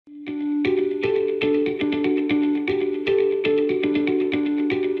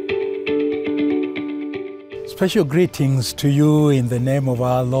Special greetings to you in the name of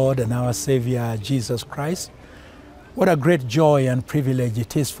our Lord and our Savior, Jesus Christ. What a great joy and privilege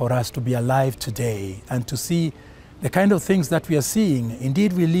it is for us to be alive today and to see the kind of things that we are seeing.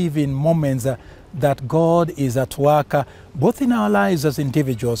 Indeed, we live in moments that God is at work, both in our lives as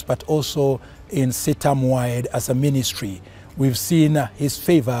individuals, but also in CITAM-wide as a ministry. We've seen His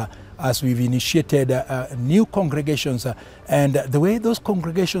favor as we've initiated new congregations, and the way those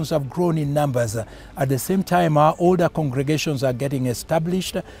congregations have grown in numbers. At the same time, our older congregations are getting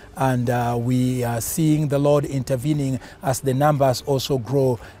established, and we are seeing the Lord intervening as the numbers also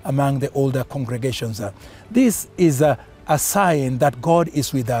grow among the older congregations. This is a sign that God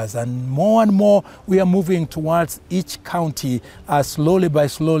is with us, and more we are moving towards each county as slowly by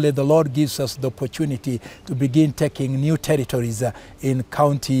slowly the Lord gives us the opportunity to begin taking new territories in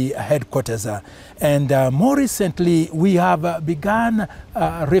county headquarters. And more recently we have begun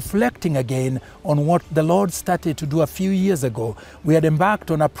reflecting again on what the Lord started to do a few years ago. We had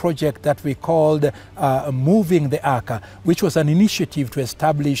embarked on a project that we called Moving the Ark, which was an initiative to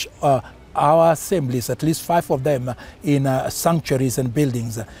establish our assemblies, at least 5 of them, in sanctuaries and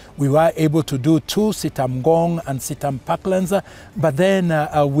buildings. We were able to do 2, CITAM Ngong and CITAM Parklands, but then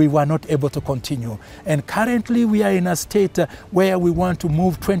we were not able to continue. And currently we are in a state where we want to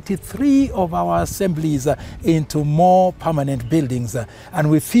move 23 of our assemblies into more permanent buildings, and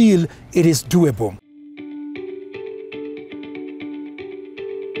we feel it is doable.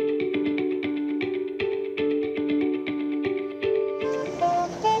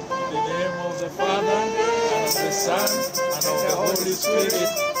 Son, and of the Holy Spirit.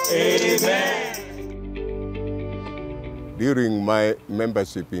 Amen. During my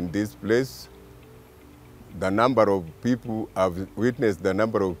membership in this place, the number of people, I've witnessed the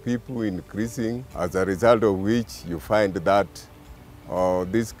number of people increasing, as a result of which you find that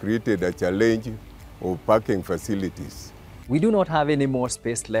this created a challenge of parking facilities. We do not have any more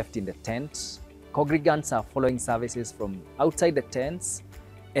space left in the tents. Congregants are following services from outside the tents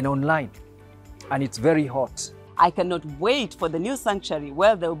and online, and it's very hot. I cannot wait for the new sanctuary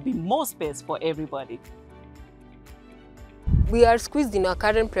where there will be more space for everybody. We are squeezed in our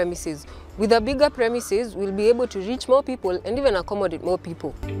current premises. With the bigger premises, we'll be able to reach more people and even accommodate more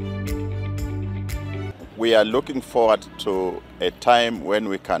people. We are looking forward to a time when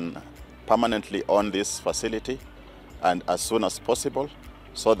we can permanently own this facility, and as soon as possible,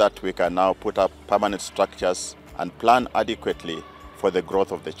 so that we can now put up permanent structures and plan adequately for the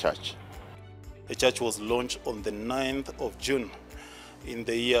growth of the church. The church was launched on the 9th of June in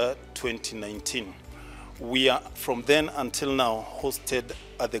the year 2019. We are from then until now hosted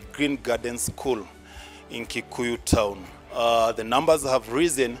at the Green Garden School in Kikuyu town. The numbers have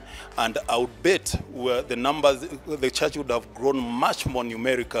risen, and I would bet the church would have grown much more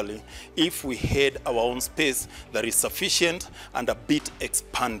numerically if we had our own space that is sufficient and a bit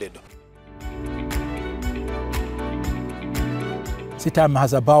expanded. CITAM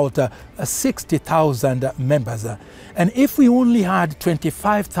has about 60,000 members. And if we only had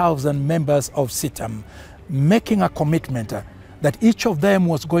 25,000 members of CITAM making a commitment that each of them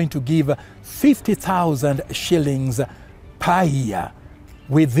was going to give 50,000 shillings per year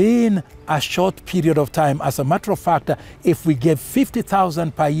within a short period of time. As a matter of fact, if we gave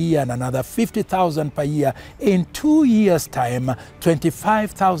 50,000 per year and another 50,000 per year, in 2 years' time,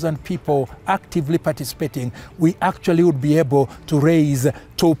 25,000 people actively participating, we actually would be able to raise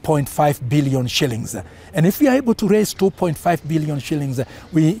 2.5 billion shillings. And if we are able to raise 2.5 billion shillings,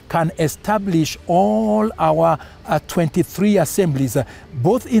 we can establish all our 23 assemblies,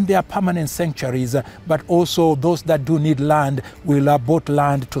 both in their permanent sanctuaries, but also those that do need land will have bought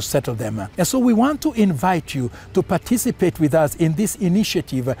land to settle them. And so we want to invite you to participate with us in this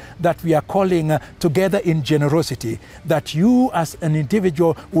initiative that we are calling Together in Generosity, that you as an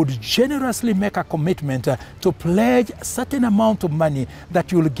individual would generously make a commitment to pledge a certain amount of money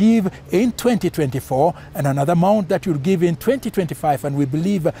that you'll give in 2024 and another amount that you'll give in 2025. And we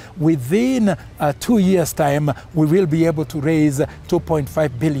believe within 2 years' time, we will be able to raise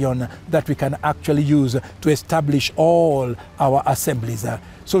 2.5 billion that we can actually use to establish all our assemblies.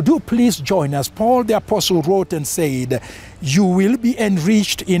 So do please join us. Paul the Apostle wrote and said, you will be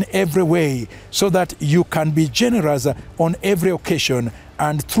enriched in every way so that you can be generous on every occasion,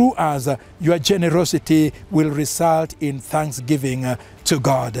 and through us, your generosity will result in thanksgiving to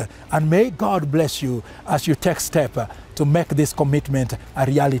God. And may God bless you as you take step to make this commitment a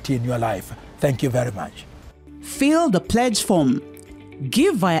reality in your life. Thank you very much. Fill the pledge form.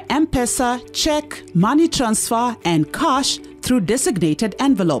 Give via M-Pesa, check, money transfer, and cash through designated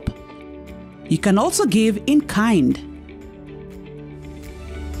envelope. You can also give in kind.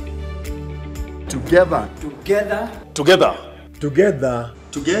 Together Together. Together. Together.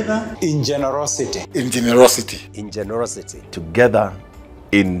 Together. In generosity. In generosity. In generosity. Together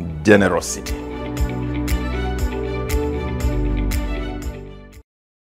in generosity.